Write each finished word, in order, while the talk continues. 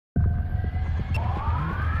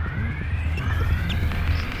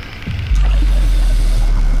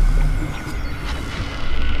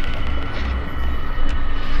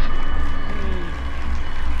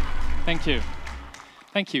Thank you.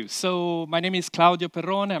 Thank you. So my name is Claudio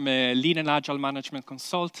Perrone. I'm a lean and agile management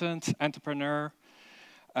consultant, entrepreneur.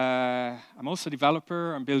 I'm also a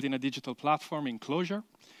developer. I'm building a digital platform in Clojure.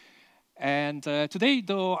 And today,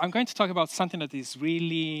 though, I'm going to talk about something that is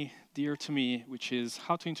really dear to me, which is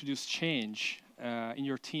how to introduce change in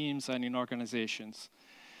your teams and in organizations.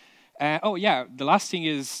 Oh, yeah, the last thing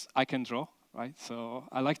is I can draw, right? So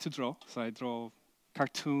I like to draw. So I draw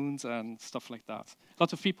cartoons and stuff like that. A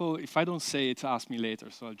lot of people, if I don't say it, ask me later,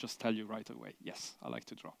 so I'll just tell you right away. Yes, I like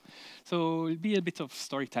to draw. So it'll be a bit of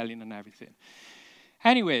storytelling and everything.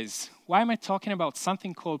 Anyways, why am I talking about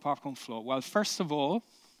something called PopcornFlow? Well, first of all,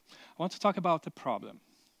 I want to talk about the problem.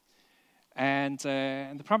 And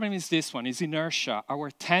the problem is this one, is inertia, our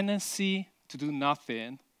tendency to do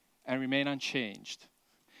nothing and remain unchanged.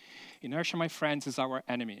 Inertia, my friends, is our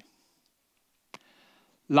enemy.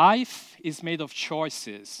 Life is made of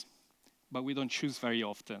choices, but we don't choose very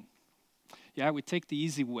often. Yeah, we take the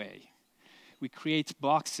easy way. We create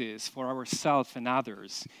boxes for ourselves and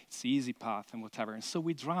others. It's the easy path and whatever. And so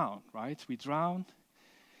we drown, right? We drown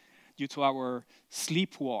due to our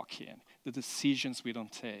sleepwalking, the decisions we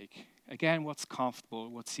don't take. Again, what's comfortable,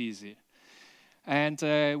 what's easy. And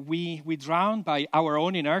we drown by our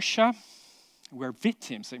own inertia. We're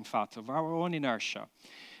victims, in fact, of our own inertia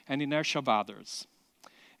and inertia of others.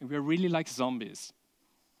 And we're really like zombies.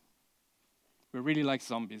 We're really like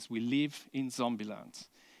zombies. We live in zombie land.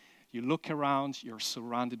 You look around, you're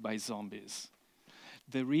surrounded by zombies.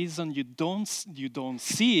 The reason you don't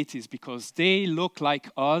see it is because they look like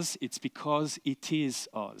us. It's because it is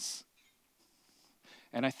us.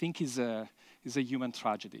 And I think it's a human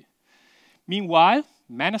tragedy. Meanwhile,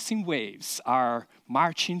 menacing waves are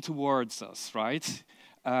marching towards us, right?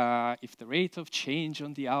 If the rate of change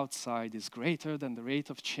on the outside is greater than the rate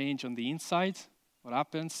of change on the inside, what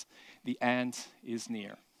happens? The end is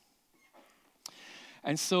near.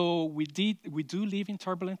 And so we do live in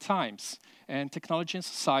turbulent times, and technology and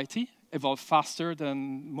society evolve faster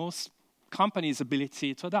than most companies'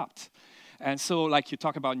 ability to adapt. And so, like you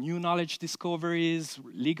talk about new knowledge discoveries,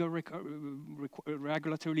 legal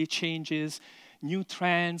regulatory changes, new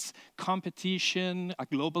trends, competition at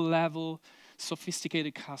global level,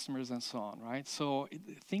 sophisticated customers, and so on, right? So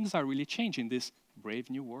things are really changing this brave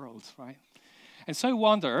new world, right? And so I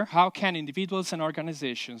wonder, how can individuals and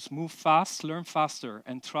organizations move fast, learn faster,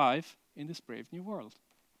 and thrive in this brave new world?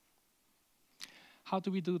 How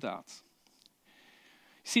do we do that?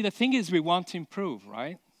 See, the thing is, we want to improve,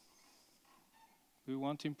 right? We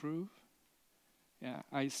want to improve. Yeah,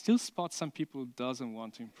 I still spot some people who doesn't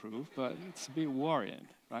want to improve, but it's a bit worrying,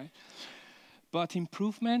 right? But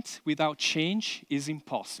improvement without change is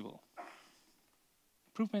impossible.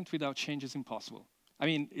 Improvement without change is impossible. I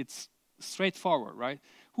mean, it's straightforward, right?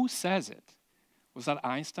 Who says it? Was that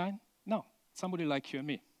Einstein? No, somebody like you and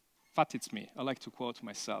me. In fact, it's me. I like to quote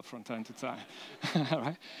myself from time to time,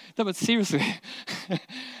 right? No, but seriously,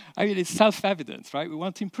 I mean, it's self-evident, right? We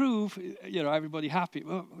want to improve, you know, everybody happy.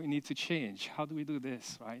 Well, we need to change. How do we do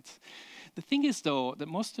this, right? The thing is, though, that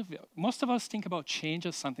most of us think about change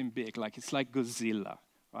as something big, like it's like Godzilla,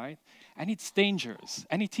 right? And it's dangerous,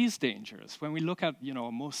 and it is dangerous. When we look at, you know,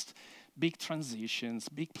 most big transitions,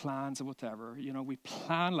 big plans, or whatever, you know, we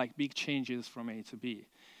plan like big changes from A to B,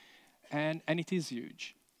 and it is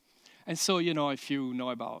huge. And so, you know, if you know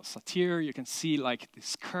about Satir, you can see like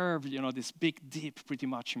this curve, you know, this big dip pretty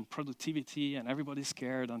much in productivity, and everybody's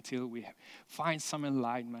scared until we find some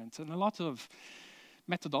enlightenment. And a lot of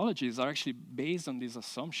methodologies are actually based on these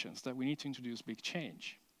assumptions that we need to introduce big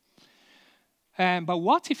change. But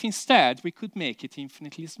what if instead we could make it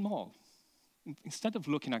infinitely small? Instead of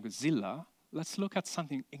looking at Godzilla, let's look at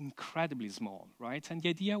something incredibly small, right? And the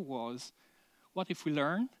idea was, what if we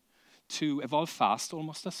learn to evolve fast,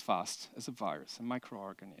 almost as fast as a virus, a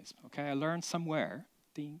microorganism? Okay, I learned somewhere,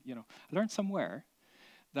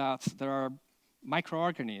 that there are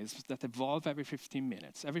microorganisms that evolve every 15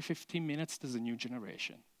 minutes. Every 15 minutes, there's a new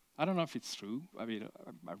generation. I don't know if it's true. I mean,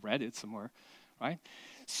 I read it somewhere, right?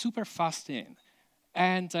 Super fast in.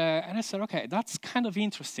 And I said, okay, that's kind of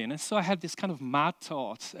interesting. And so I had this kind of mad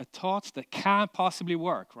thought, a thought that can't possibly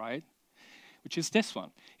work, right? Which is this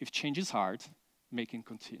one. If change is hard, make it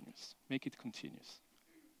continuous. Make it continuous,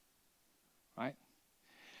 right?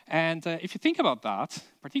 And if you think about that,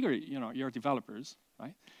 particularly, you know, you're developers,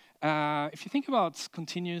 right? If you think about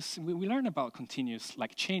continuous, we learn about continuous,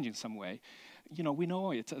 like change in some way. You know, we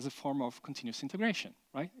know it as a form of continuous integration,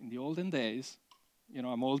 right? In the olden days, you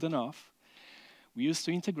know, I'm old enough. We used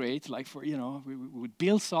to integrate, like for, you know, we would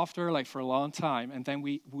build software like for a long time, and then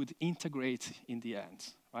we would integrate in the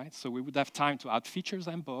end, right? So we would have time to add features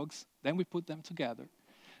and bugs, then we put them together,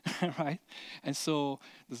 right? And so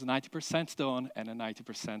there's a 90% done and a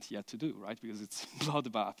 90% yet to do, right? Because it's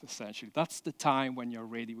bloodbath, essentially. That's the time when you're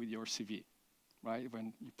ready with your CV, right?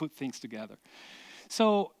 When you put things together.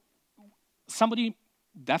 So somebody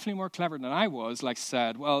definitely more clever than I was, like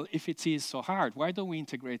said, well, if it is so hard, why don't we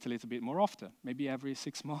integrate a little bit more often? Maybe every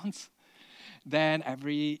 6 months, then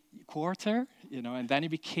every quarter, you know, and then it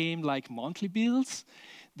became like monthly builds,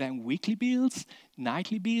 then weekly builds,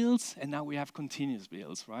 nightly builds, and now we have continuous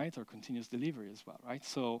builds, right? Or continuous delivery as well, right?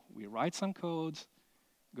 So we write some code,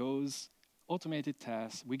 goes, automated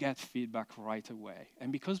tests, we get feedback right away.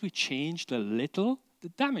 And because we changed a little, the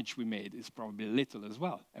damage we made is probably little as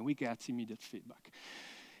well, and we get immediate feedback.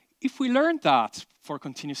 If we learned that for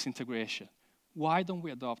continuous integration, why don't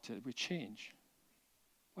we adopt it with change?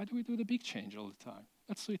 Why do we do the big change all the time?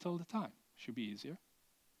 Let's do it all the time. Should be easier,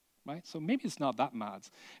 right? So maybe it's not that mad.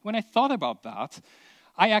 When I thought about that,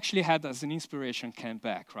 I actually had as an inspiration Ken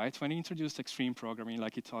Beck, right? When he introduced extreme programming,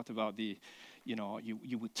 like he talked about the, you know,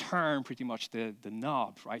 you would turn pretty much the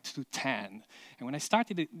knob, right, to 10. And when I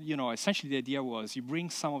started it, you know, essentially the idea was you bring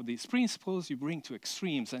some of these principles, you bring to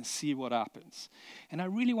extremes and see what happens. And I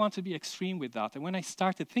really want to be extreme with that. And when I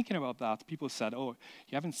started thinking about that, people said, oh,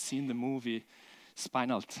 you haven't seen the movie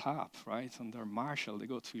Spinal Tap, right? Under Marshall, they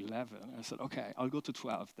go to 11. And I said, okay, I'll go to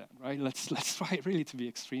 12 then, right? Let's try really to be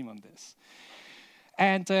extreme on this.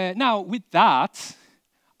 And now with that,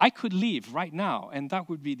 I could leave right now, and that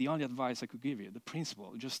would be the only advice I could give you, the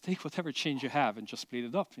principle. Just take whatever change you have and just split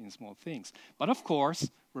it up in small things. But of course,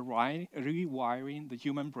 rewiring the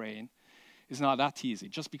human brain is not that easy.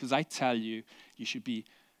 Just because I tell you you should be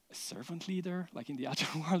a servant leader, like in the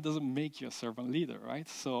Agile world, doesn't make you a servant leader, right?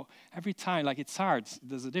 So every time, like it's hard,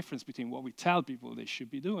 there's a difference between what we tell people they should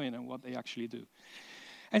be doing and what they actually do.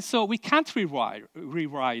 And so we can't rewire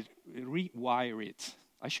it.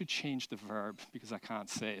 I should change the verb because I can't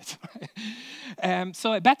say it.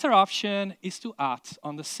 So a better option is to act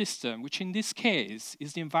on the system, which in this case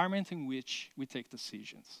is the environment in which we take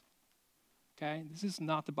decisions. Okay? This is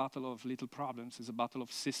not a battle of little problems, it's a battle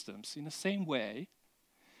of systems. In the same way,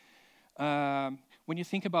 when you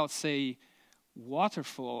think about, say,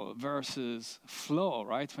 waterfall versus flow,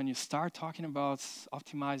 right? When you start talking about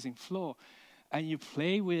optimizing flow and you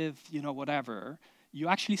play with, you know, whatever, you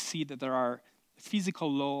actually see that there are physical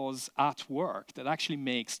laws at work that actually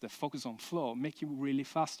makes the focus on flow make you really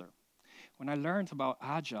faster. When I learned about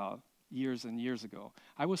Agile years and years ago,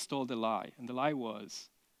 I was told a lie, and the lie was,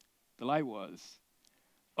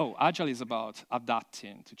 oh, Agile is about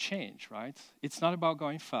adapting to change, right? It's not about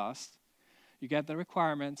going fast. You get the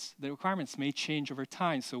requirements may change over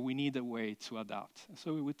time, so we need a way to adapt.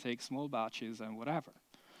 So we would take small batches and whatever.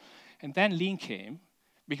 And then Lean came,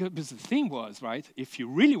 because the thing was, right, if you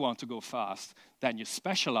really want to go fast, then you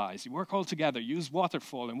specialize, you work all together, use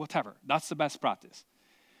waterfall and whatever. That's the best practice,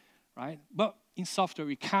 right? But in software,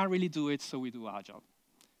 we can't really do it, so we do Agile.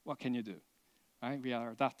 What can you do, right? We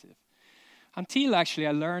are adaptive. Until actually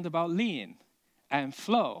I learned about Lean and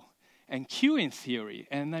flow and queuing theory,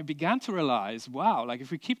 and I began to realize, wow, like if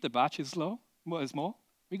we keep the batches small,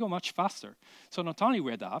 we go much faster. So not only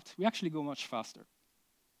we adapt, we actually go much faster.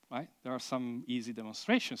 Right? There are some easy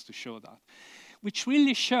demonstrations to show that, which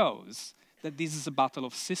really shows that this is a battle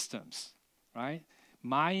of systems, right?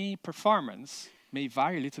 My performance may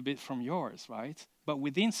vary a little bit from yours, right? But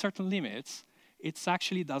within certain limits, it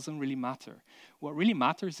actually doesn't really matter. What really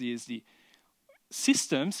matters is the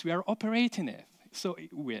systems we are operating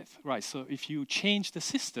with, right? So if you change the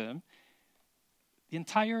system, the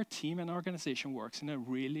entire team and organization works in a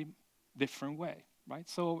really different way. Right?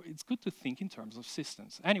 So it's good to think in terms of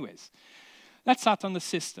systems. Anyways, let's start on the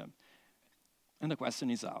system. And the question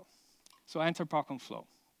is how. So enter PopcornFlow.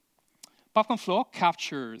 PopcornFlow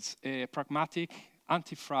captures a pragmatic,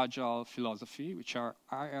 anti-fragile philosophy, which I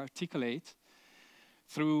articulate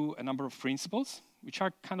through a number of principles, which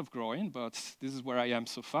are kind of growing, but this is where I am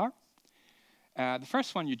so far. The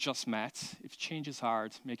first one you just met, if change is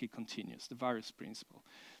hard, make it continuous, the virus principle.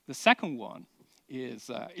 The second one is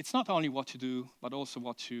it's not only what to do, but also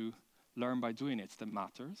what to learn by doing it that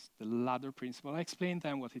matters. The ladder principle, I explained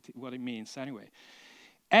then what it means anyway.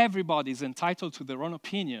 Everybody is entitled to their own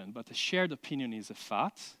opinion, but a shared opinion is a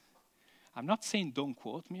fact. I'm not saying don't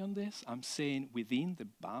quote me on this. I'm saying within the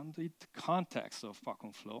bounded context of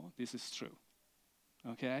PopcornFlow, this is true.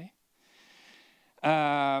 Okay?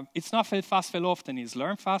 It's not fail fast, fail often. It's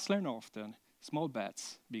learn fast, learn often. Small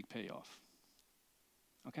bets, big payoff.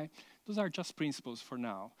 Okay? Those are just principles for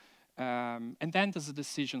now. And then there's a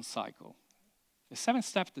decision cycle. A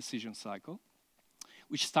 7-step decision cycle,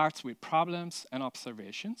 which starts with problems and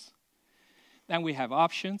observations. Then we have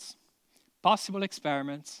options, possible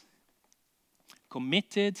experiments,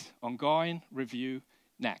 committed, ongoing, review,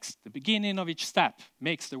 next. The beginning of each step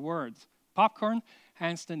makes the word popcorn,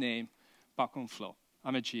 hence the name PopcornFlow.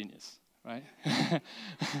 I'm a genius, right?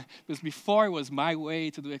 Because before it was my way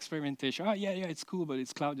to do experimentation. Oh, yeah, it's cool, but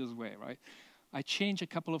it's Claudio's way, right? I change a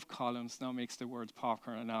couple of columns, now makes the word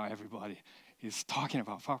popcorn, and now everybody is talking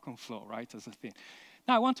about PopcornFlow, right, as a thing.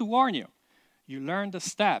 Now, I want to warn you. You learn the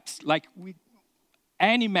steps, like with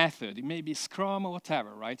any method, it may be Scrum or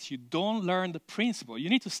whatever, right? You don't learn the principle. You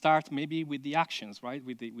need to start maybe with the actions, right,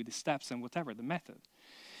 with the steps and whatever, the method.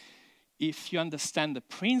 If you understand the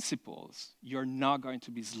principles, you're not going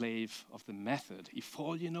to be slave of the method. If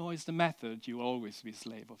all you know is the method, you'll always be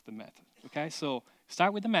slave of the method, okay? So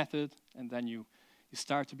start with the method, and then you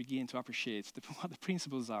start to begin to appreciate what the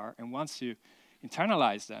principles are, and once you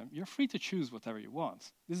internalize them, you're free to choose whatever you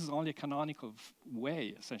want. This is only a canonical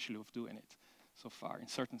way, essentially, of doing it so far in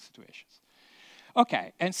certain situations.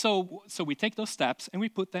 Okay, and so we take those steps, and we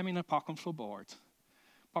put them in a PopcornFlow board.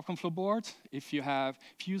 PopcornFlow board, if you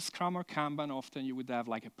use Scrum or Kanban, often you would have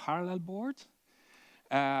like a parallel board.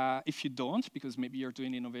 If you don't, because maybe you're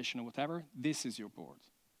doing innovation or whatever, this is your board,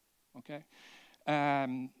 okay?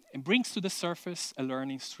 It brings to the surface a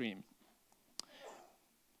learning stream.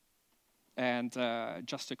 And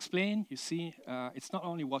just to explain, you see, it's not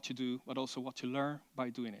only what you do, but also what you learn by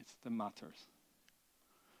doing it that matters,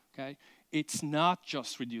 okay? It's not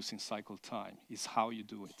just reducing cycle time, it's how you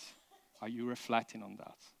do it. Are you reflecting on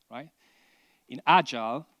that, right? In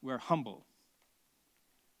Agile, we're humble,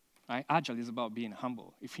 right? Agile is about being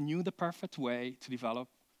humble. If you knew the perfect way to develop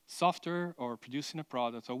software or producing a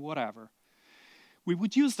product or whatever, we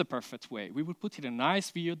would use the perfect way. We would put it in a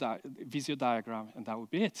nice Visio diagram, and that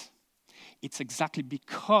would be it. It's exactly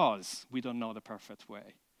because we don't know the perfect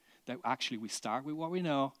way that actually we start with what we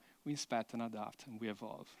know, we inspect and adapt, and we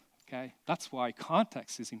evolve, okay? That's why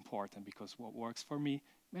context is important, because what works for me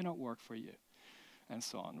may not work for you, and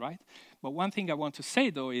so on, right? But one thing I want to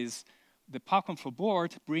say, though, is the PopcornFlow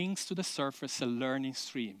board brings to the surface a learning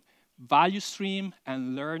stream, value stream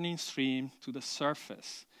and learning stream to the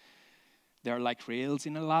surface. They're like rails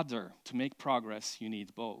in a ladder. To make progress, you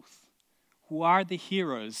need both. Who are the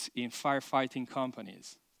heroes in firefighting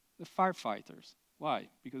companies? The firefighters. Why?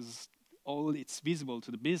 Because all it's visible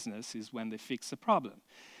to the business is when they fix a problem.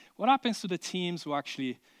 What happens to the teams who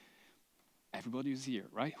actually, everybody is here,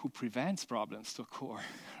 right? Who prevents problems to occur,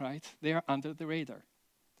 right? They are under the radar.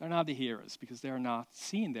 They're not the heroes because they are not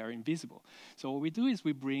seen, they're invisible. So what we do is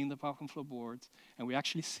we bring the PopcornFlow board and we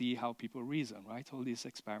actually see how people reason, right? All these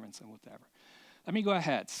experiments and whatever. Let me go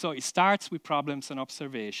ahead. So it starts with problems and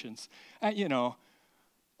observations. And, you know,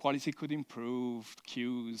 quality could improve,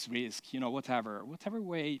 cues, risk, you know, whatever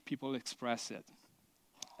way people express it.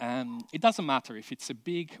 It doesn't matter if it's a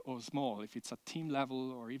big or small, if it's a team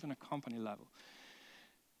level or even a company level.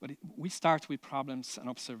 But we start with problems and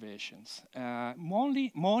observations.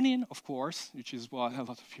 Moaning, of course, which is what a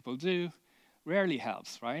lot of people do, rarely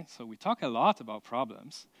helps, right? So we talk a lot about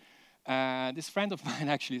problems. This friend of mine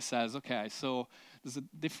actually says, okay, so there's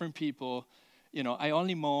different people, you know, I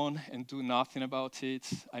only moan and do nothing about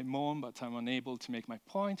it. I moan, but I'm unable to make my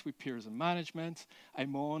point with peers and management. I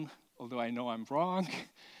moan, although I know I'm wrong.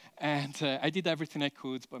 And I did everything I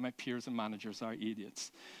could, but my peers and managers are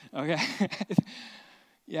idiots. Okay?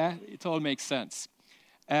 Yeah, it all makes sense.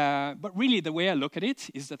 But really, the way I look at it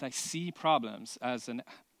is that I see problems as an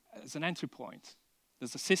entry point.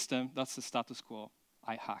 There's a system, that's the status quo.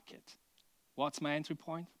 I hack it. What's my entry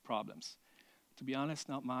point? Problems. To be honest,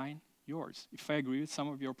 not mine, yours. If I agree with some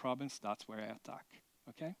of your problems, that's where I attack,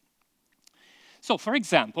 okay? So, for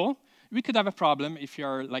example, we could have a problem if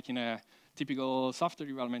you're like in a typical software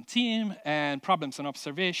development team and problems and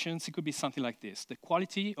observations. It could be something like this. The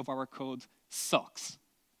quality of our code sucks.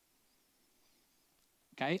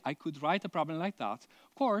 Okay, I could write a problem like that.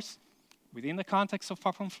 Of course, within the context of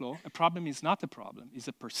PopcornFlow, a problem is not a problem. It's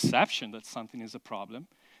a perception that something is a problem,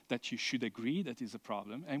 that you should agree that is a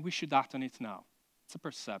problem, and we should act on it now. It's a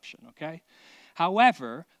perception, okay?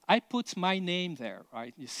 However, I put my name there,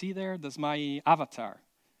 right? You see there, there's my avatar.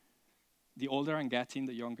 The older I'm getting,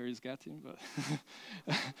 the younger it's getting.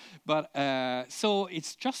 So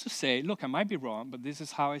it's just to say, look, I might be wrong, but this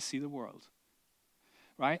is how I see the world.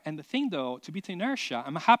 Right? And the thing, though, to beat inertia,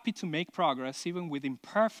 I'm happy to make progress even with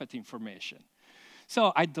imperfect information.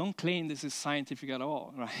 So I don't claim this is scientific at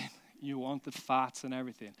all, right? You want the facts and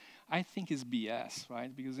everything. I think it's BS,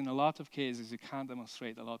 right? Because in a lot of cases, you can't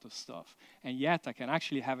demonstrate a lot of stuff. And yet, I can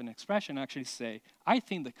actually have an expression, actually say, I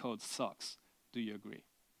think the code sucks. Do you agree?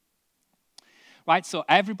 Right? So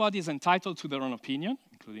everybody is entitled to their own opinion,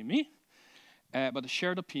 including me. but the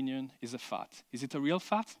shared opinion is a fact. Is it a real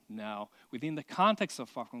fact? No. Within the context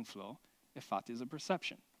of PopcornFlow, a fact is a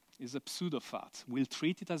perception, is a pseudo-fact. We'll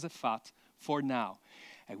treat it as a fact for now.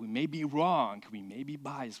 And we may be wrong, we may be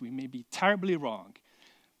biased, we may be terribly wrong,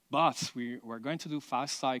 but we're going to do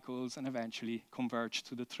fast cycles and eventually converge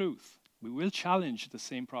to the truth. We will challenge the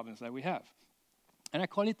same problems that we have. And I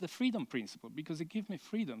call it the freedom principle because it gives me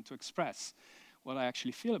freedom to express what I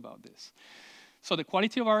actually feel about this. So the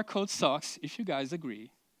quality of our code sucks. If you guys agree,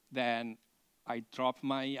 then I drop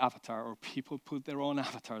my avatar, or people put their own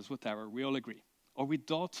avatars, whatever. We all agree. Or we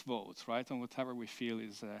don't vote, right, on whatever we feel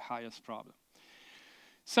is the highest problem.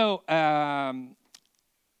 So, and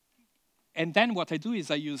then what I do is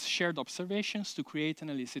I use shared observations to create and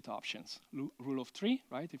elicit options. Rule of 3,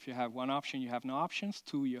 right? If you have one option, you have no options.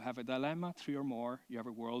 2, you have a dilemma. 3 or more, you have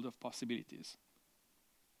a world of possibilities.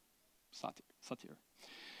 Satire.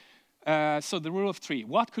 So the rule of 3,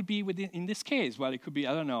 what could be in this case? Well, it could be,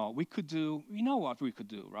 I don't know, we know what we could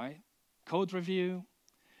do, right? Code review,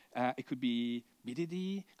 it could be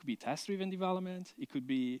BDD, it could be test-driven development, it could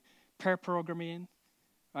be pair programming,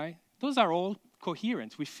 right? Those are all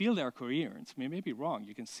coherent. We feel they are coherent. We may be wrong,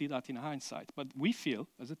 you can see that in hindsight, but we feel,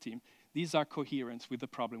 as a team, these are coherent with the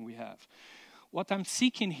problem we have. What I'm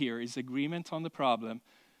seeking here is agreement on the problem,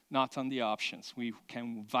 not on the options. We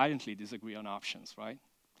can violently disagree on options, right?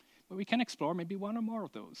 But we can explore maybe one or more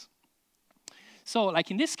of those. So like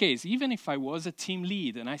in this case, even if I was a team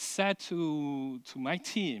lead and I said to my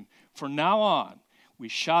team, from now on, we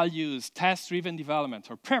shall use test-driven development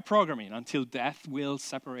or pair programming until death will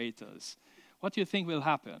separate us. What do you think will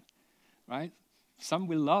happen, right? Some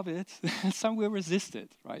will love it, some will resist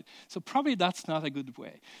it, right? So probably that's not a good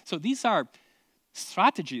way. So these are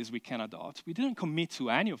strategies we can adopt. We didn't commit to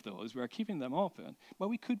any of those. We are keeping them open, but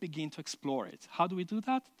we could begin to explore it. How do we do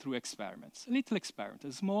that? Through experiments. A little experiment,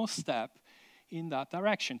 a small step in that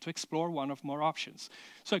direction to explore one of more options.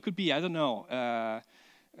 So it could be, I don't know,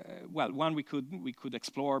 well, one we could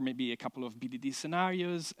explore maybe a couple of BDD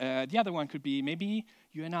scenarios. The other one could be maybe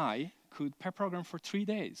you and I could pair program for 3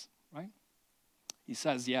 days, right? He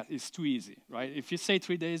says, yeah, it's too easy, right? If you say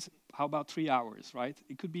 3 days, how about 3 hours, right?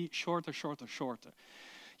 It could be shorter, shorter, shorter.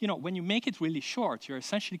 You know, when you make it really short, you're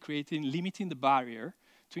essentially limiting the barrier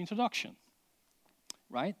to introduction,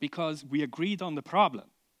 right? Because we agreed on the problem,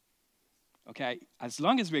 okay? As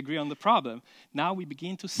long as we agree on the problem, now we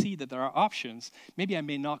begin to see that there are options. Maybe I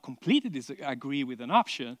may not completely agree with an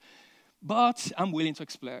option, but I'm willing to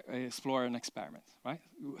explore an experiment, right?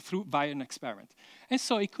 Via an experiment. And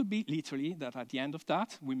so it could be literally that at the end of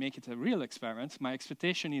that, we make it a real experiment. My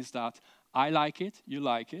expectation is that I like it, you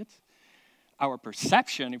like it. Our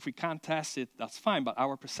perception, if we can't test it, that's fine, but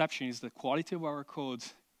our perception is the quality of our code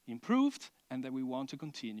improved and that we want to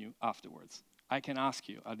continue afterwards. I can ask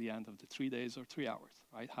you at the end of the 3 days or 3 hours,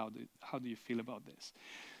 right? How do you feel about this?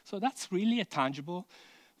 So that's really a tangible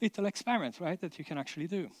little experiment, right, that you can actually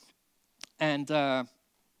do. And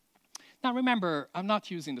now remember, I'm not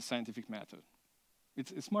using the scientific method.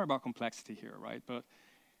 It's more about complexity here, right? But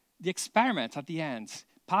the experiment at the end,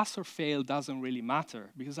 pass or fail, doesn't really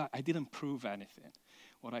matter because I didn't prove anything.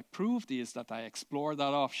 What I proved is that I explored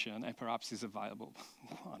that option and perhaps is a viable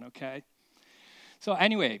one, okay? So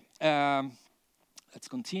anyway, let's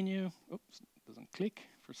continue. Oops, it doesn't click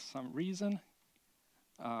for some reason.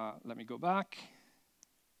 Let me go back.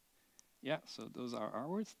 Yeah, so those are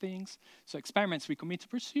our things. So experiments we commit to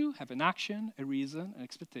pursue have an action, a reason, an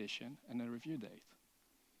expectation, and a review date.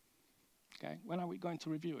 Okay, when are we going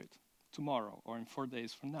to review it? Tomorrow or in 4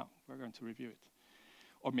 days from now, we're going to review it.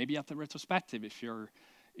 Or maybe at the retrospective if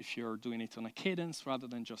you're doing it on a cadence rather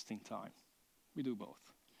than just in time. We do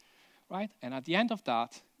both, right? And at the end of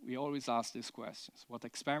that, we always ask these questions. What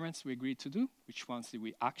experiments we agreed to do? Which ones did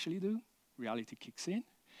we actually do? Reality kicks in.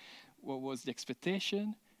 What was the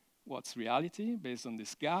expectation? What's reality based on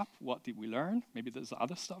this gap? What did we learn? Maybe there's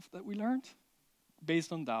other stuff that we learned.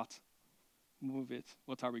 Based on that, move it.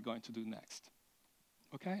 What are we going to do next?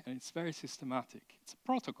 Okay, and it's very systematic. It's a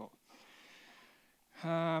protocol.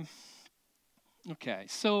 Okay,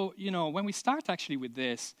 so, you know, when we start actually with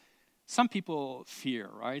this, some people fear,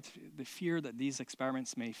 right? They fear that these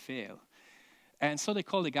experiments may fail. And so they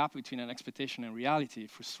call the gap between an expectation and reality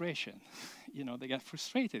frustration. You know, they get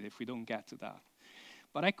frustrated if we don't get to that.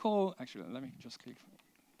 But I call, actually, let me just click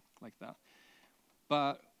like that.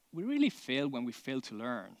 But we really fail when we fail to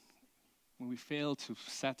learn, when we fail to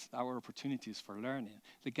set our opportunities for learning.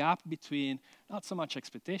 The gap between not so much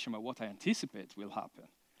expectation, but what I anticipate will happen,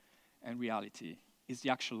 and reality is the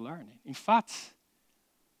actual learning. In fact,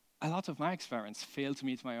 a lot of my experiments fail to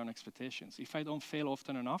meet my own expectations. If I don't fail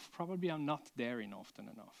often enough, probably I'm not daring often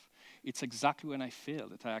enough. it's exactly when I fail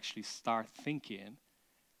that I actually start thinking,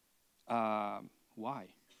 why?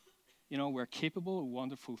 You know, we're capable of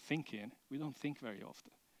wonderful thinking. We don't think very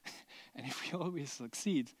often. And if we always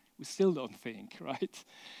succeed, we still don't think, right?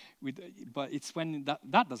 But it's when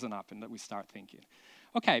that doesn't happen that we start thinking.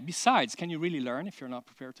 Okay, besides, can you really learn if you're not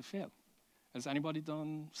prepared to fail? Has anybody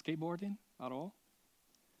done skateboarding at all?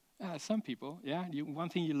 Some people, yeah. One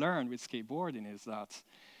thing you learn with skateboarding is that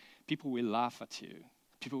people will laugh at you.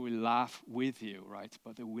 People will laugh with you, right?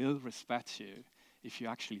 But they will respect you if you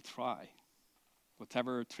actually try,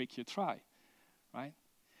 whatever trick you try, right?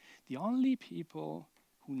 The only people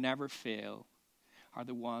who never fail are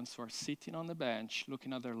the ones who are sitting on the bench,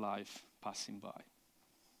 looking at their life passing by.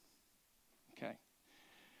 Okay.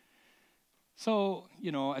 So,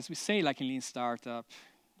 you know, as we say, like in Lean Startup,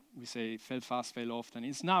 we say fail fast, fail often.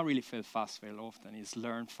 It's not really fail fast, fail often. It's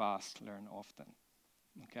learn fast, learn often.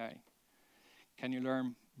 Okay. Can you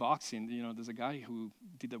learn boxing? You know, there's a guy who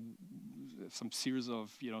did some series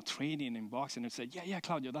of, you know, training in boxing and said, yeah,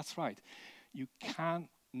 Claudio, that's right. You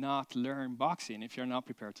cannot learn boxing if you're not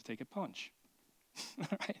prepared to take a punch.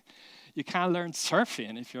 Right? You can't learn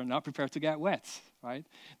surfing if you're not prepared to get wet, right?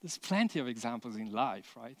 There's plenty of examples in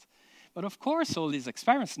life, right? But of course, all these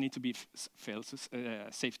experiments need to be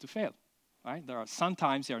safe to fail, right? There are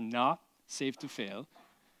sometimes they are not safe to fail,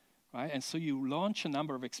 right? And so you launch a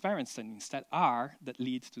number of experiments that instead that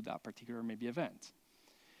lead to that particular maybe event.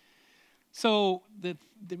 So the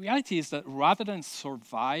reality is that rather than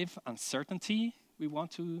survive uncertainty, we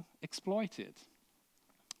want to exploit it,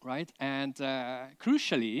 right? And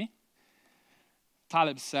crucially,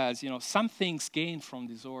 Taleb says, you know, some things gain from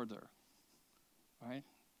disorder, right?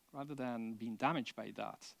 Rather than being damaged by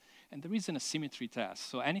that. And there is an asymmetry test.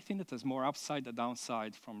 So anything that has more upside than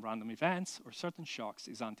downside from random events or certain shocks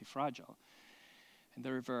is anti-fragile. And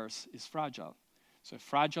the reverse is fragile. So a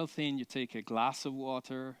fragile thing, you take a glass of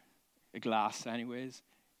water, a glass anyways,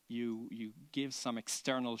 you give some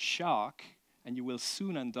external shock, and you will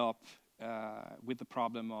soon end up with the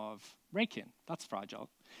problem of breaking. That's fragile.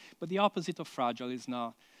 But the opposite of fragile is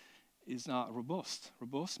not robust.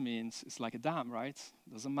 Robust means it's like a dam, right?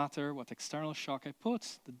 Doesn't matter what external shock I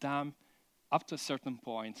put, the dam up to a certain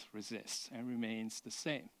point resists and remains the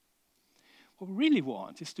same. What we really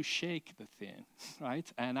want is to shake the thing, right?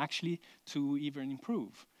 And actually to even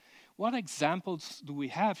improve. What examples do we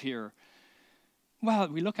have here? Well,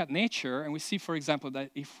 we look at nature and we see, for example,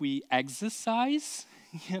 that if we exercise,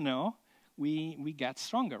 you know, we get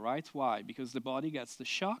stronger, right? Why? Because the body gets the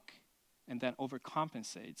shock and then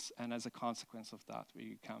overcompensates, and as a consequence of that,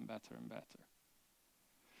 we become better and better.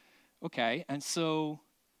 Okay, and so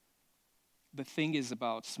the thing is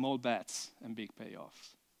about small bets and big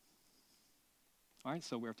payoffs. All right,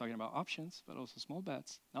 so we're talking about options, but also small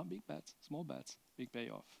bets, not big bets, small bets, big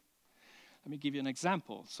payoff. Let me give you an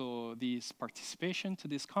example. So this participation to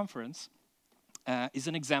this conference is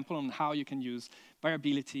an example on how you can use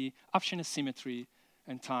variability, option asymmetry,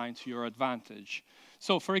 and time to your advantage.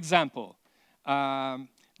 So for example,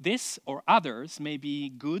 this or others may be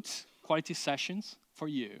good quality sessions for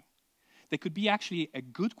you. They could be actually a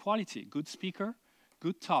good quality, good speaker,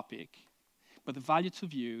 good topic, but the value to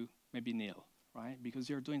view may be nil, right? Because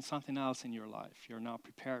you're doing something else in your life. You're not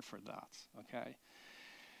prepared for that, okay?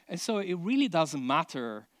 And so it really doesn't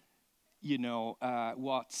matter, you know,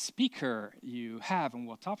 what speaker you have and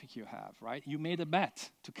what topic you have, right? You made a bet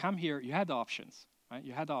to come here. You had options, right?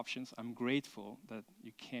 You had options. I'm grateful that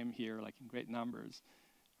you came here like in great numbers,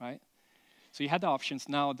 right? So you had the options.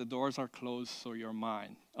 Now the doors are closed, so you're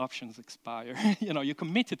mine. Options expire. You know, you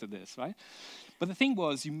committed to this, right? But the thing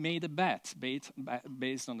was, you made a bet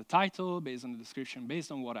based on the title, based on the description,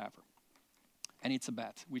 based on whatever. And it's a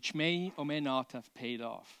bet, which may or may not have paid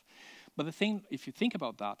off. But the thing, if you think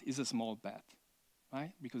about that, is a small bet,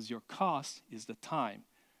 right? Because your cost is the time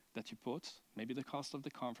that you put, maybe the cost of the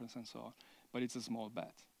conference and so on, but it's a small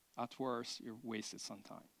bet. At worst, you've wasted some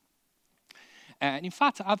time. And in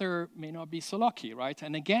fact, other may not be so lucky, right?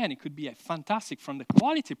 And again, it could be a fantastic, from the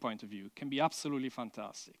quality point of view, can be absolutely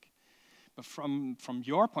fantastic. But from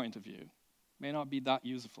your point of view, may not be that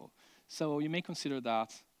useful. So you may consider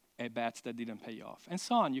that a bet that didn't pay off. And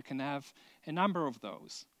so on, you can have a number of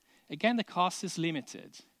those. Again, the cost is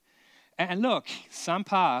limited. And look, some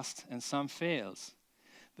passed and some fails.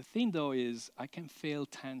 The thing though is, I can fail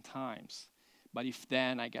 10 times. But if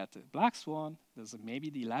then I get the black swan, there's maybe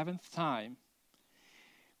the 11th time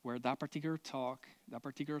where that particular talk, that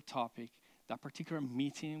particular topic, that particular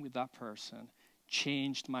meeting with that person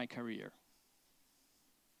changed my career.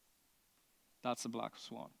 That's a black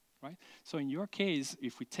swan, right? So in your case,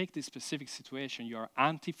 if we take this specific situation, you're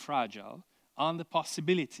anti-fragile, on the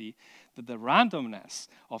possibility that the randomness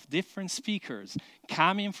of different speakers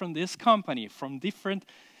coming from this company, from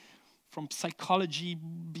psychology,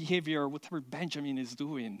 behavior, whatever Benjamin is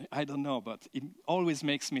doing, I don't know, but it always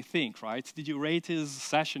makes me think, right? Did you rate his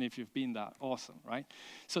session if you've been that? Awesome, right?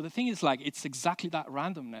 So the thing is, like, it's exactly that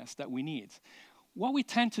randomness that we need. What we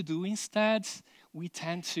tend to do instead, we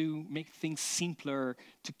tend to make things simpler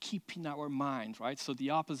to keep in our mind, right? So the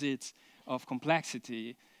opposite of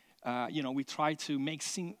complexity, we try to make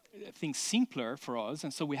things simpler for us,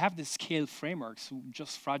 and so we have these scale frameworks who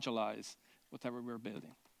just fragilize whatever we're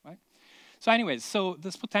building, right? So anyways, so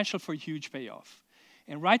there's potential for a huge payoff.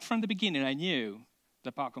 And right from the beginning, I knew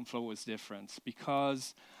that PopcornFlow was different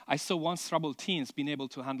because I saw once troubled teams being able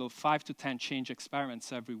to handle 5 to 10 change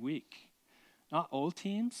experiments every week. Not all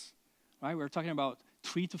teams, right? We're talking about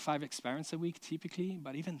 3 to 5 experiments a week typically,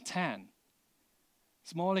 but even 10.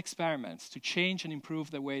 Small experiments to change and improve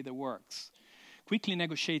the way that works. Quickly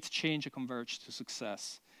negotiate change and converge to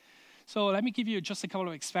success. So let me give you just a couple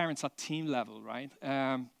of experiments at team level, right?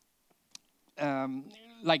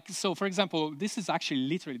 So for example, this is actually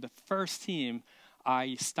literally the first team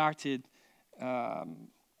I started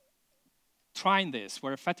trying this,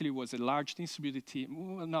 where effectively it was a large distributed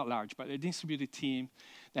team, well, not large, but a distributed team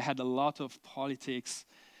that had a lot of politics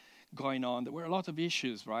going on. There were a lot of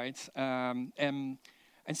issues, right? And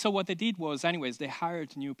so what they did was, anyways, they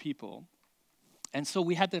hired new people. And so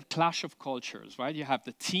we had the clash of cultures, right? You have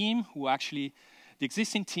the team who actually, the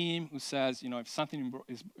existing team who says, if something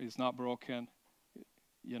is not broken,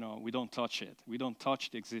 we don't touch it. We don't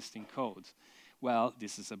touch the existing code. Well,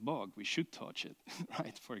 this is a bug. We should touch it,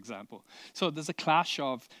 right, for example. So there's a clash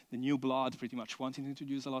of the new blood pretty much wanting to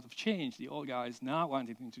introduce a lot of change, the old guys not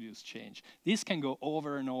wanting to introduce change. This can go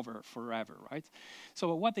over and over forever, right?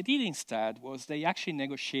 So what they did instead was they actually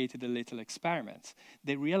negotiated a little experiment.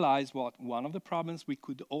 They realized what one of the problems we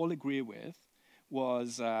could all agree with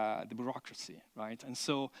was the bureaucracy, right? And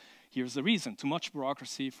so here's the reason: too much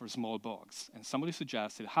bureaucracy for small bugs. And somebody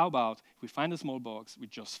suggested, how about if we find a small bug, we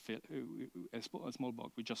just fix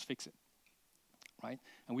it, right?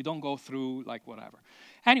 And we don't go through like whatever.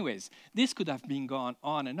 Anyways, this could have been gone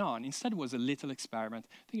on and on. Instead, it was a little experiment.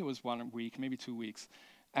 I think it was 1 week, maybe 2 weeks.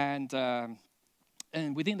 And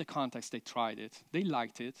within the context, they tried it. They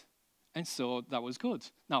liked it. And so that was good.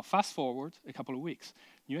 Now, fast forward a couple of weeks.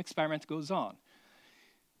 New experiment goes on.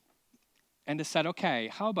 And they said, okay,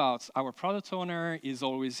 how about our product owner is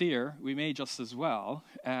always here. We may just as well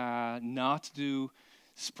not do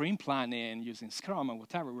sprint planning using Scrum or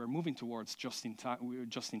whatever. We're moving towards just in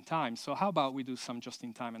time. So how about we do some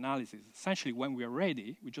just-in-time analysis? Essentially, when we are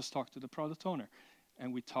ready, we just talk to the product owner,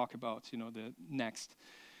 and we talk about the next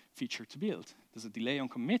feature to build. There's a delay on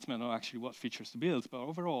commitment on actually what features to build, but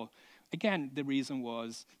overall, again, the reason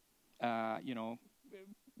was,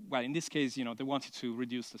 well, in this case, they wanted to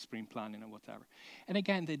reduce the sprint planning or whatever. And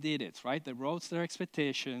again, they did it, right? They rose their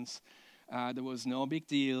expectations. There was no big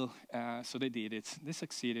deal, so they did it. They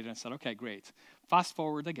succeeded and said, okay, great. Fast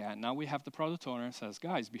forward again. Now we have the product owner says,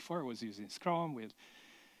 guys, before I was using Scrum with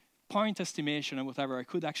point estimation and whatever, I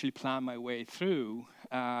could actually plan my way through.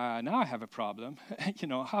 Now I have a problem.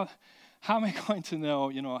 How am I going to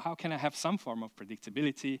know, how can I have some form of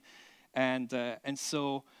predictability? And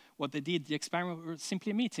so what they did, the experiment was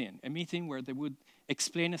simply a meeting where they would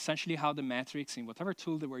explain essentially how the metrics in whatever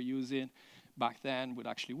tool they were using back then would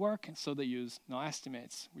actually work. And so they used no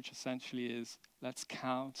estimates, which essentially is, let's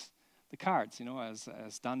count the cards,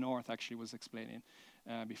 as Dan North actually was explaining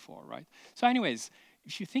before, right? So anyways,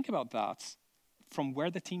 if you think about that, from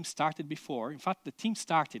where the team started before, in fact, the team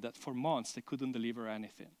started that for months they couldn't deliver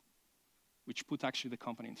anything, which put actually the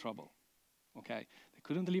company in trouble. Okay, they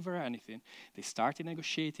couldn't deliver anything. They started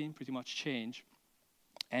negotiating pretty much change,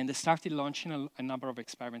 and they started launching a number of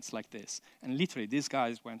experiments like this. And literally, these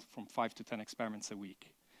guys went from 5 to 10 experiments a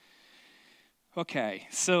week. Okay,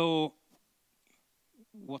 so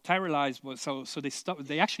what I realized was, so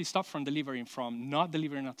they actually stopped from delivering from not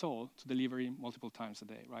delivering at all to delivering multiple times a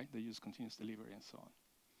day, right? They use continuous delivery and so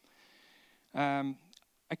on.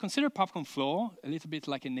 I consider PopcornFlow a little bit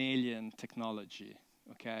like an alien technology.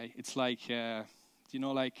 Okay, it's like,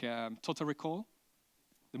 Total Recall,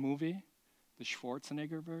 the movie, the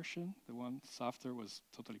Schwarzenegger version. The one after was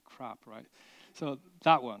totally crap, right? So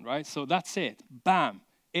that one, right? So that's it. Bam,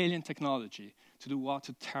 alien technology. To do what?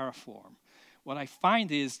 To terraform. What I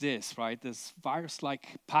find is this, right? There's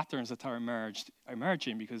virus-like patterns that are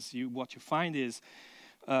emerging because what you find is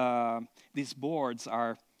these boards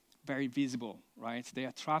are very visible, right? They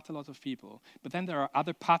attract a lot of people. But then there are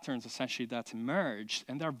other patterns, essentially, that emerge,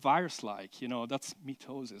 and they're virus-like. You know, that's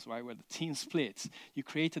mitosis, right, where the team splits. You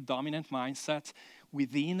create a dominant mindset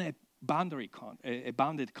within a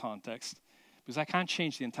bounded context, because I can't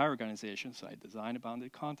change the entire organization, so I design a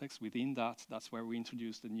bounded context. Within that, that's where we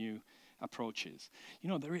introduce the new approaches. You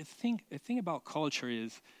know, a thing about culture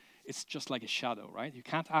is it's just like a shadow, right? You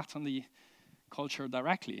can't act on the culture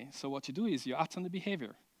directly, so what you do is you act on the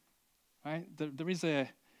behavior, right? There is a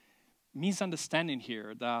misunderstanding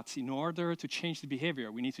here that in order to change the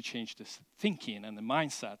behavior, we need to change this thinking and the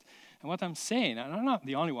mindset. And what I'm saying, and I'm not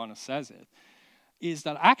the only one who says it, is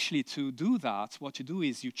that actually to do that, what you do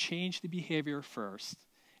is you change the behavior first,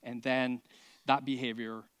 and then that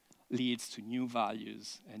behavior leads to new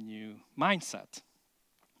values and new mindset,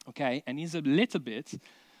 okay? And it's a little bit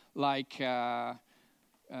like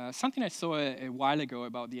something I saw a while ago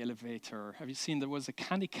about the elevator. Have you seen, there was a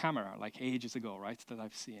candid camera, like ages ago, right, that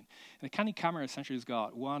I've seen. And the candid camera essentially has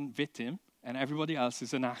got one victim, and everybody else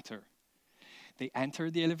is an actor. They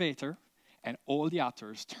enter the elevator, and all the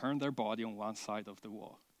actors turn their body on one side of the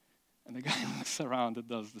wall. And the guy looks around and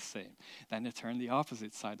does the same. Then they turn the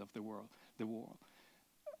opposite side of the wall,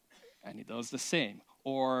 and he does the same.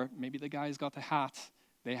 Or maybe the guy's got a hat.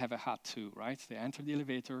 They have a hat too, right? They enter the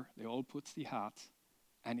elevator, they all put the hat,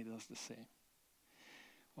 and he does the same.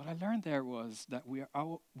 What I learned there was that we're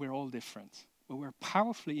all different, but we're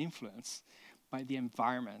powerfully influenced by the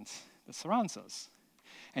environment that surrounds us.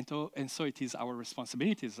 And so it is our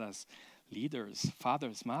responsibilities as leaders,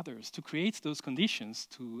 fathers, mothers, to create those conditions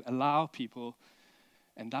to allow people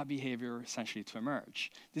and that behavior essentially to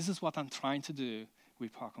emerge. This is what I'm trying to do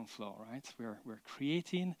with PopcornFlow, right? We're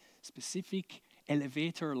creating specific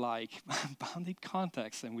elevator-like bounded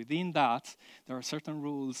contexts, and within that, there are certain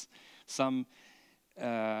rules, some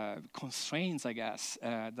constraints, I guess,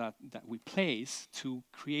 that we place to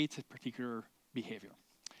create a particular behavior.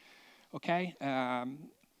 Okay?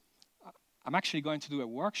 I'm actually going to do a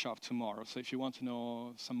workshop tomorrow, so if you want to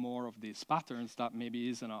know some more of these patterns, that maybe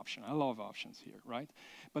is an option. I love options here, right?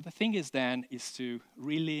 But the thing is then is to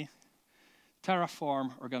really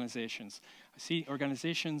terraform organizations. I see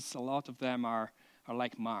organizations, a lot of them are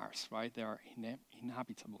like Mars, right? They are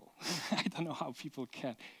inhabitable. I don't know how people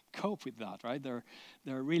can cope with that, right? They're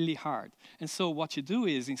really hard. And so what you do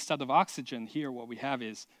is, instead of oxygen, here what we have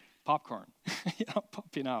is popcorn,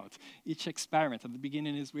 popping out. Each experiment at the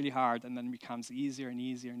beginning is really hard, and then it becomes easier and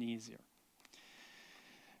easier and easier.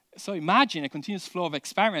 So imagine a continuous flow of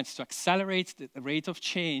experiments to accelerate the rate of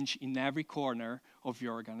change in every corner of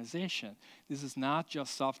your organization. This is not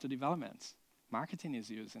just software development. Marketing is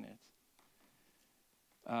using it.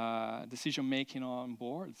 Decision-making on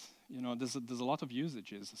boards. There's a lot of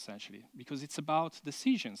usages, essentially, because it's about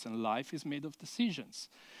decisions, and life is made of decisions.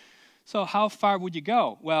 So how far would you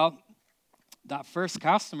go? Well, that first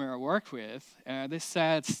customer I worked with, they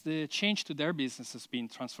said the change to their business has been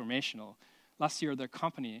transformational. Last year, their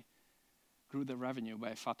company grew their revenue by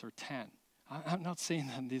a factor 10. I'm not saying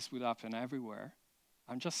that this would happen everywhere.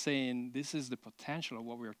 I'm just saying this is the potential of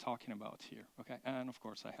what we're talking about here, okay? And of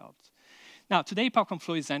course, I helped. Now, today,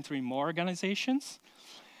 PopcornFlow is entering more organizations,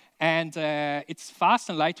 and it's fast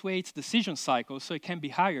and lightweight decision cycle, so it can be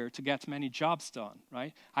higher to get many jobs done,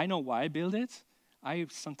 right? I know why I build it. I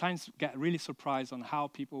sometimes get really surprised on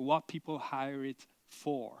what people hire it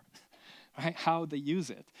for, right? How they use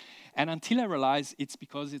it. And until I realized it's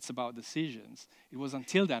because it's about decisions, it was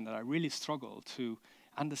until then that I really struggled to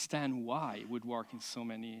understand why it would work in so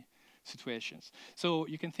many situations. So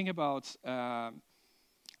you can think about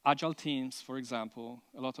Agile teams, for example.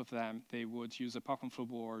 A lot of them, they would use a PopcornFlow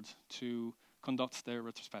board to conduct their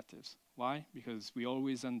retrospectives. Why? Because we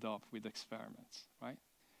always end up with experiments, right?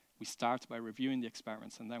 We start by reviewing the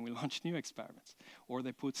experiments, and then we launch new experiments. Or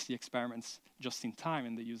they put the experiments just in time,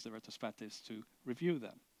 and they use the retrospectives to review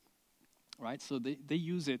them, right? So they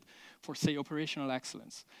use it for, say, operational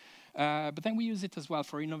excellence. But then we use it as well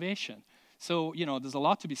for innovation. So, there's a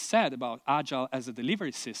lot to be said about Agile as a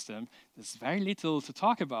delivery system. There's very little to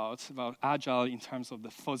talk about Agile in terms of the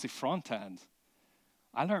fuzzy front end.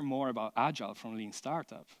 I learned more about Agile from Lean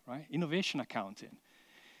Startup, right? Innovation accounting.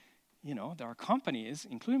 There are companies,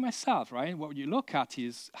 including myself, right? What you look at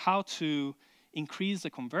is how to increase the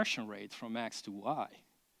conversion rate from X to Y.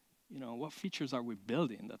 What features are we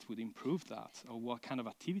building that would improve that? Or what kind of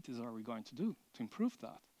activities are we going to do to improve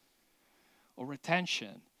that? Or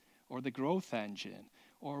retention, or the growth engine,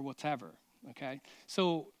 or whatever, okay?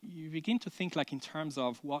 So you begin to think like in terms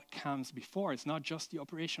of what comes before. It's not just the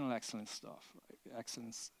operational excellence stuff, right?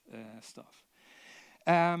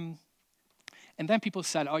 And And then people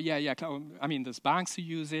said, oh, yeah, I mean, there's banks who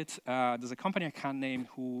use it. There's a company I can't name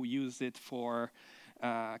who used it for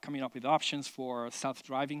coming up with options for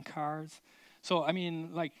self-driving cars. So, I mean,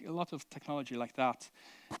 like a lot of technology like that.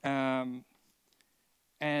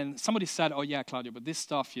 And somebody said, oh, yeah, Claudio, but this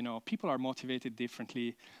stuff, you know, people are motivated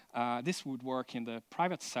differently. This would work in the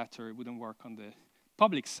private sector. It wouldn't work on the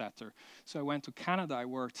public sector. So I went to Canada. I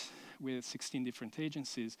worked with 16 different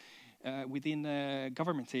agencies. Within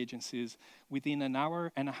government agencies, within an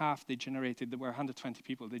hour and a half, there were 120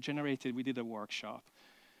 people. We did a workshop.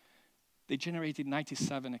 They generated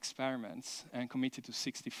 97 experiments and committed to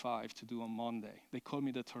 65 to do on Monday. They called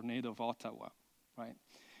me the tornado of Ottawa, right?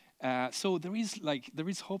 So there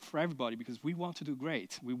is hope for everybody because we want to do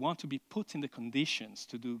great. We want to be put in the conditions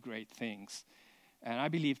to do great things. And I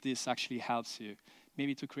believe this actually helps you,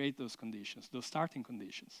 maybe to create those conditions, those starting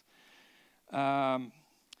conditions.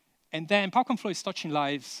 And then PopcornFlow is touching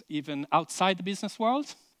lives even outside the business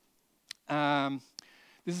world.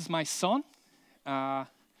 This is my son.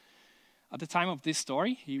 At the time of this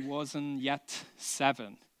story, he wasn't yet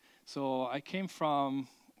 7. So I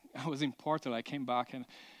was in Portugal, I came back, and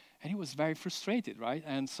he was very frustrated, right?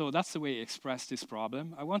 And so that's the way he expressed his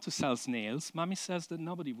problem. I want to sell snails. Mommy says that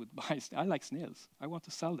nobody would buy snails. I like snails. I want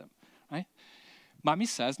to sell them, right? Mommy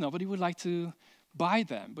says nobody would like to buy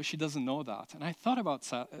them, but she doesn't know that. And I thought about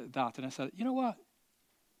that, and I said, you know what?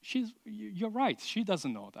 You're right. She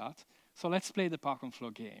doesn't know that. So let's play the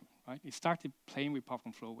PopcornFlow game, right? He started playing with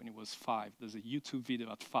PopcornFlow when he was 5. There's a YouTube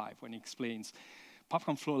video at 5 when he explains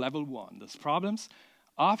PopcornFlow level 1. There's problems,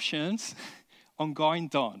 options, ongoing,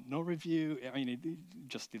 done. No review. I mean, he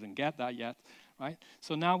just didn't get that yet, right?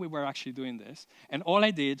 So now we were actually doing this. And all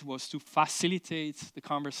I did was to facilitate the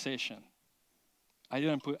conversation. I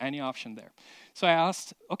didn't put any option there. So I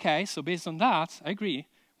asked, okay, so based on that, I agree,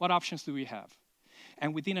 what options do we have?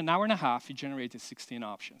 And within an hour and a half, he generated 16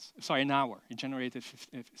 options. Sorry, an hour, he generated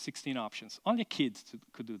 16 options. Only a kid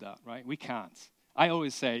could do that, right? We can't. I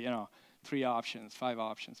always say, you know, 3 options, 5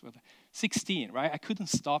 options, but 16, right? I couldn't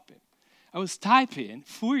stop it. I was typing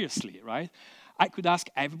furiously, right? I could ask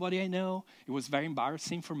everybody I know. It was very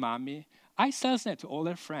embarrassing for mommy. I sell snails to all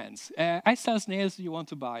their friends. I sell snails, do you want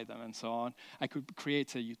to buy them, and so on. I could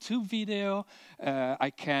create a YouTube video. I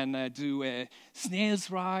can do a snails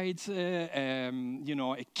ride, you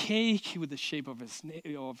know, a cake with the shape of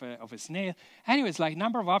a snail. Anyways, like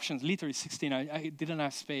number of options, literally 16. I didn't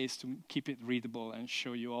have space to keep it readable and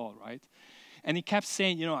show you all, right? And he kept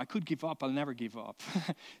saying, you know, I could give up, I'll never give up.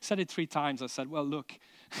 Said it 3 times. I said, well, look,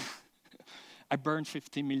 I burned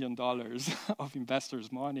 $15 million of investors'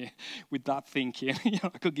 money with that thinking. You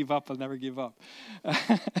know, I could give up, I'll never give up.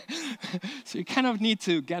 So you kind of need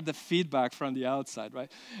to get the feedback from the outside, right?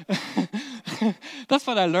 That's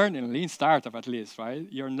what I learned in Lean Startup, at least, right?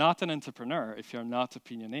 You're not an entrepreneur if you're not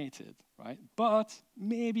opinionated, right? But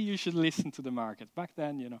maybe you should listen to the market. Back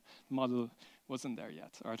then, you know, the model wasn't there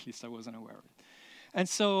yet, or at least I wasn't aware of it. And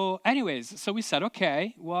so, anyways, so we said,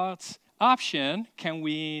 okay, what option can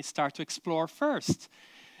we start to explore first?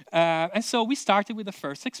 And so we started with the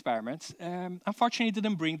first experiment. Unfortunately, it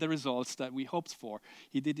didn't bring the results that we hoped for.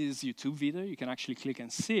 He did his YouTube video. You can actually click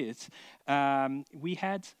and see it. We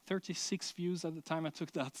had 36 views at the time I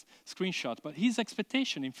took that screenshot. But his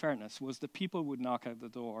expectation, in fairness, was that people would knock at the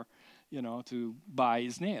door, you know, to buy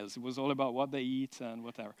his nails. It was all about what they eat and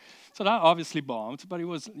whatever. So that obviously bombed, but it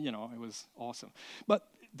was, you know, it was awesome. But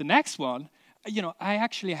the next one, you know, I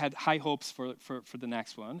actually had high hopes for the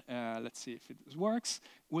next one. Let's see if it works.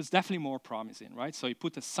 It was definitely more promising, right? So he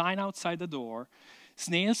put a sign outside the door,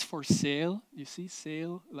 snails for sale. You see,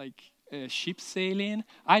 sail, like ship sailing.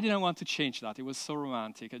 I didn't want to change that. It was so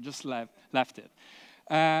romantic. I just left it.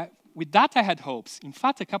 With that, I had hopes. In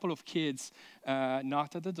fact, a couple of kids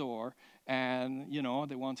knocked at the door, and you know,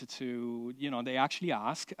 they wanted to. You know, they actually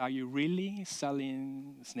asked, "Are you really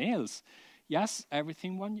selling snails?" Yes,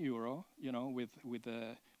 everything €1. You know, with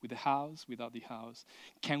the house, without the house.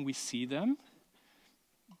 Can we see them?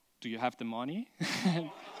 Do you have the money?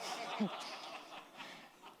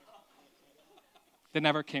 They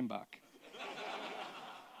never came back.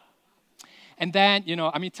 And then, you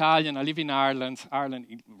know, I'm Italian, I live in Ireland. Ireland,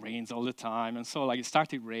 it rains all the time. And so, like, it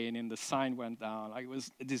started raining, the sign went down. Like, it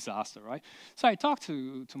was a disaster, right? So I talked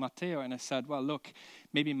to Matteo, and I said, well, look,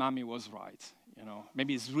 maybe Mommy was right. You know,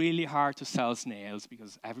 maybe it's really hard to sell snails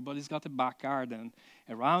because everybody's got a back garden.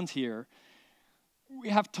 Around here, we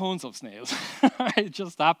have tons of snails. It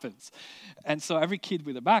just happens. And so every kid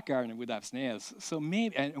with a back garden would have snails. So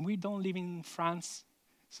maybe, and we don't live in France,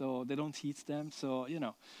 so they don't eat them. So, you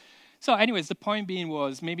know. So anyways, the point being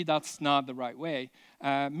was maybe that's not the right way.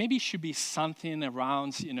 Maybe it should be something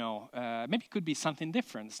around, maybe it could be something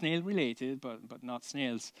different, snail-related, but not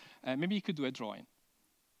snails. Maybe you could do a drawing.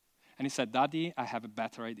 And he said, Daddy, I have a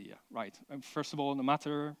better idea. Right. First of all, no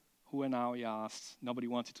matter who and how he asked, nobody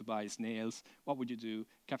wanted to buy snails. What would you do?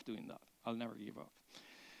 Kept doing that. I'll never give up.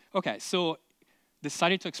 Okay, so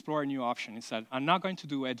decided to explore a new option. He said, I'm not going to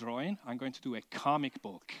do a drawing. I'm going to do a comic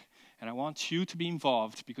book. And I want you to be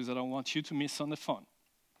involved because I don't want you to miss on the fun.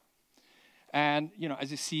 And, as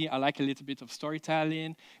you see, I like a little bit of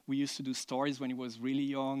storytelling. We used to do stories when he was really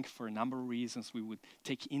young for a number of reasons. We would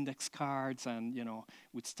take index cards and,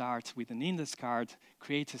 would start with an index card,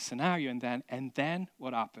 create a scenario, and then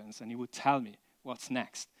what happens? And he would tell me what's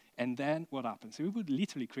next. And then what happens? We would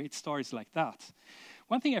literally create stories like that.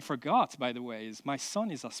 One thing I forgot, by the way, is my son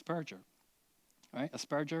is Asperger. Right?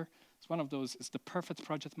 Asperger. It's one of those, it's the perfect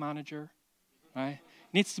project manager, right?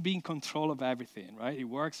 Needs to be in control of everything, right? He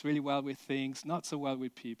works really well with things, not so well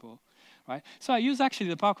with people, right? So I use actually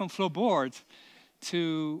the PopcornFlow board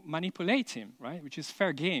to manipulate him, right? Which is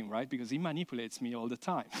fair game, right? Because he manipulates me all the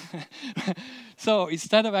time. So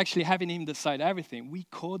instead of actually having him decide everything, we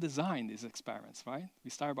co-design these experiments, right? We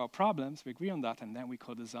start about problems, we agree on that, and then we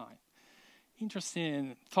co-design.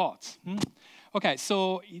 Interesting thoughts. Okay,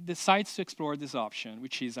 so he decides to explore this option,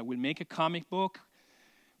 which is I will make a comic book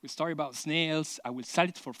with story about snails. I will sell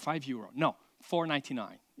it for €5. No,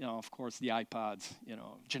 $4.99. Of course, the iPad,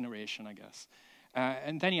 generation, I guess.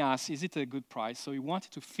 And then he asked, is it a good price? So he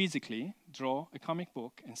wanted to physically draw a comic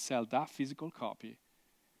book and sell that physical copy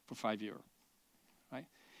for €5, right?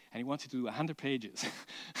 And he wanted to do 100 pages.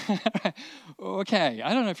 Okay,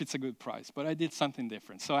 I don't know if it's a good price, but I did something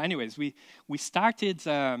different. So anyways, we started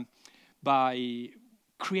by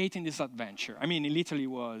creating this adventure. I mean, it literally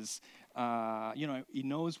was, he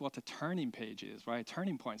knows what a turning page is, right?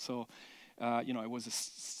 Turning point. So, it was a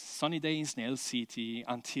sunny day in Snail City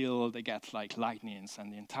until they get like lightnings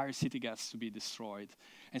and the entire city gets to be destroyed.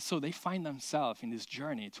 And so they find themselves in this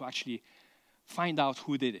journey to actually find out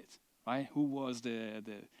who did it, right? Who was the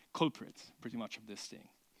culprit, pretty much, of this thing.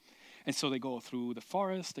 And so they go through the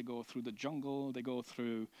forest, they go through the jungle, they go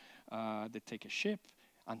through, they take a ship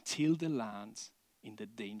until they land in the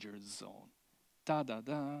danger zone.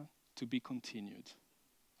 Da-da-da, to be continued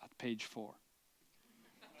at page 4.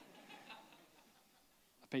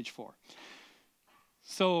 At page 4.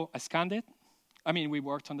 So I scanned it. I mean, we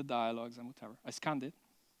worked on the dialogues and whatever. I scanned it,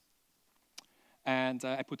 and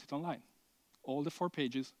I put it online. All the 4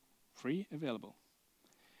 pages, free, available.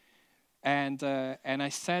 And I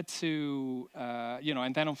said to,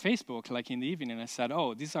 and then on Facebook, like in the evening, I said,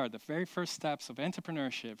 oh, these are the very first steps of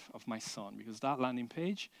entrepreneurship of my son, because that landing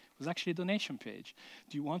page was actually a donation page.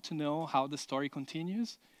 Do you want to know how the story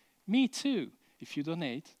continues? Me too. If you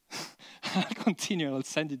donate, I'll continue, I'll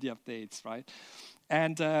send you the updates, right?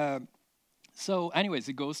 And so anyways,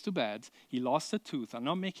 he goes to bed. He lost a tooth. I'm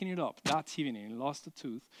not making it up. That evening, he lost a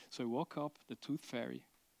tooth. So he woke up, the tooth fairy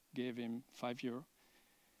gave him €5,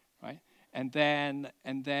 right? And then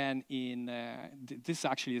this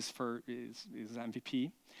actually is for is MVP.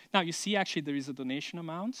 Now you see actually there is a donation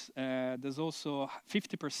amount. There's also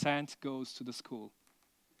 50% goes to the school.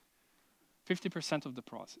 50% of the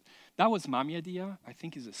process. That was Mami's idea. I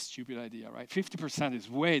think it's a stupid idea, right? 50% is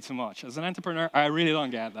way too much. As an entrepreneur, I really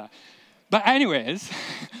don't get that. But anyways,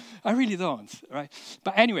 I really don't, right?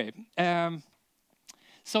 But anyway,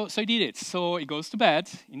 so he did it. So he goes to bed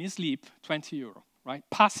in his sleep, €20, right?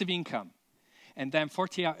 Passive income. And then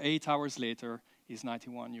 48 hours later, is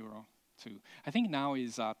 €91 too. I think now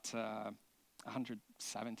he's at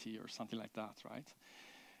 170 or something like that,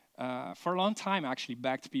 right? For a long time, I actually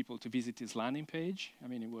begged people to visit his landing page. I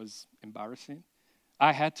mean, it was embarrassing.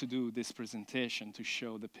 I had to do this presentation to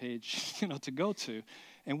show the page, to go to.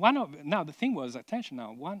 And now the thing was, attention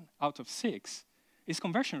now, 1 out of 6, his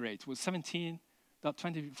conversion rate was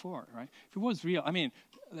 17.24, right? If it was real, I mean,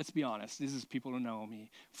 let's be honest, this is people who know me,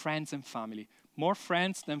 friends and family. More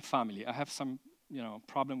friends than family. I have some,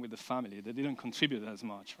 problem with the family. They didn't contribute as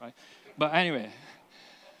much, right? But anyway,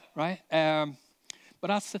 right? But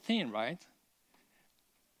that's the thing, right?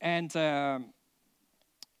 And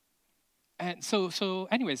so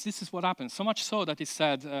anyways, this is what happened. So much so that he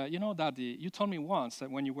said, Daddy, you told me once that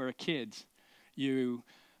when you were a kid, you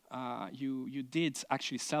did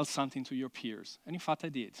actually sell something to your peers. And in fact, I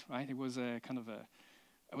did, right? It was a kind of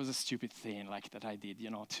it was a stupid thing like that I did,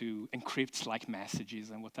 to encrypt like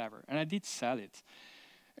messages and whatever. And I did sell it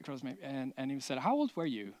across my, and he said, how old were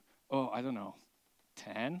you? Oh, I don't know,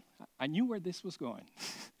 10? I knew where this was going.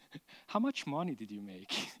 How much money did you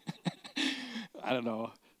make? I don't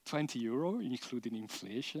know, €20, including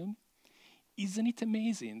inflation. Isn't it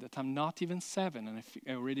amazing that I'm not even 7 and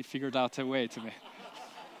I already figured out a way to make?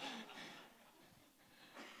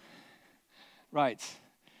 Right.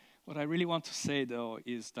 What I really want to say, though,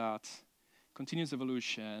 is that continuous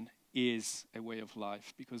evolution is a way of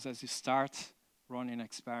life, because as you start running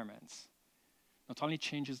experiments, not only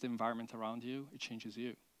changes the environment around you, it changes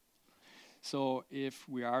you. So if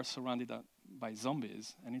we are surrounded by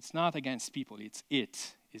zombies, and it's not against people, it's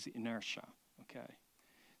inertia, okay?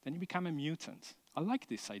 Then you become a mutant. I like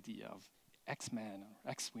this idea of X-men or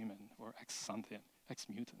X-women or X-something,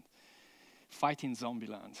 X-mutant, fighting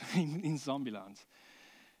Zombieland, in Zombieland.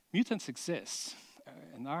 Mutants exist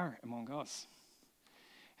and are among us.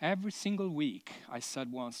 Every single week, I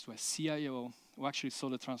said once to a CIO who actually saw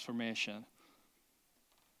the transformation,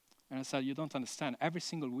 and I said, you don't understand, every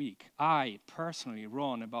single week, I personally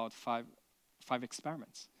run about five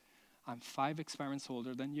experiments. I'm 5 experiments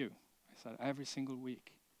older than you. I said, every single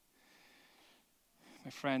week.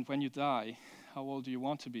 My friend, when you die, how old do you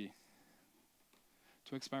want to be?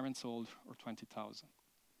 2 experiments old or 20,000?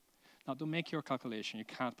 Now, don't make your calculation. You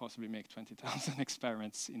can't possibly make 20,000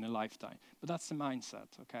 experiments in a lifetime. But that's the mindset,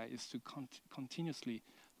 okay, is to continuously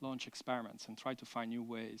launch experiments and try to find new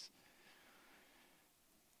ways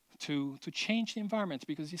to change the environment.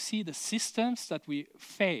 Because you see, the systems that we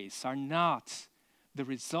face are not the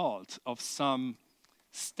result of some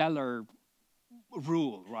stellar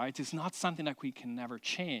rule, right? It's not something that we can never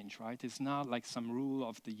change, right? It's not like some rule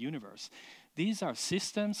of the universe. These are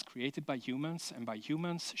systems created by humans, and by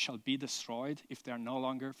humans shall be destroyed if they are no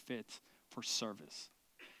longer fit for service.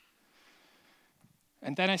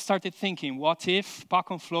 And then I started thinking, what if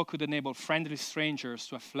PopcornFlow could enable friendly strangers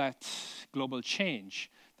to affect global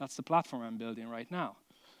change? That's the platform I'm building right now.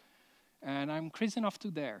 And I'm crazy enough to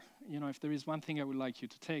dare. You know, if there is one thing I would like you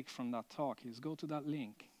to take from that talk, is go to that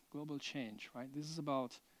link, global change, right? This is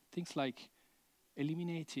about things like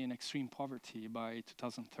eliminating extreme poverty by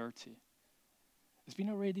 2030. It's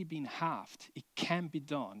already been halved. It can be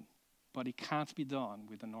done, but it can't be done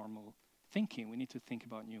with the normal thinking. We need to think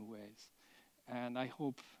about new ways. And I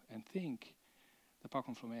hope and think that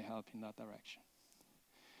PopcornFlow may help in that direction.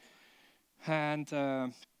 And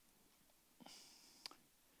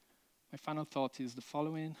my final thought is the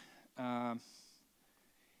following. In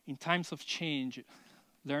times of change,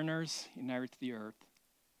 learners inherit the earth,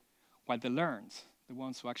 while the learned, the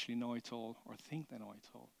ones who actually know it all or think they know it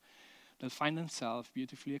all, they'll find themselves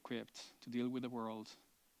beautifully equipped to deal with a world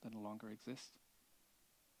that no longer exists.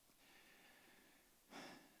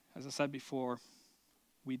 As I said before,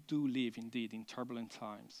 we do live indeed in turbulent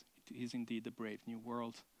times. It is indeed a brave new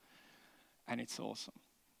world, and it's awesome.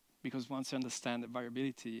 Because once you understand that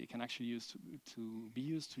variability, it can actually be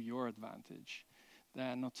used to your advantage.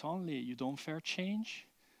 Then not only you don't fear change,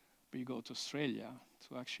 but you go to Australia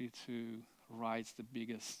to ride the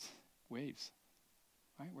biggest waves,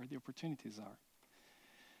 right, where the opportunities are.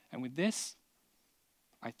 And with this,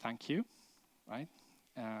 I thank you, right?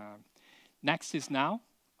 Next is now.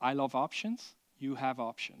 I love options. You have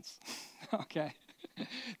options. Okay.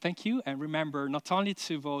 Thank you. And remember not only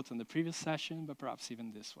to vote on the previous session, but perhaps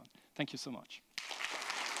even this one. Thank you so much.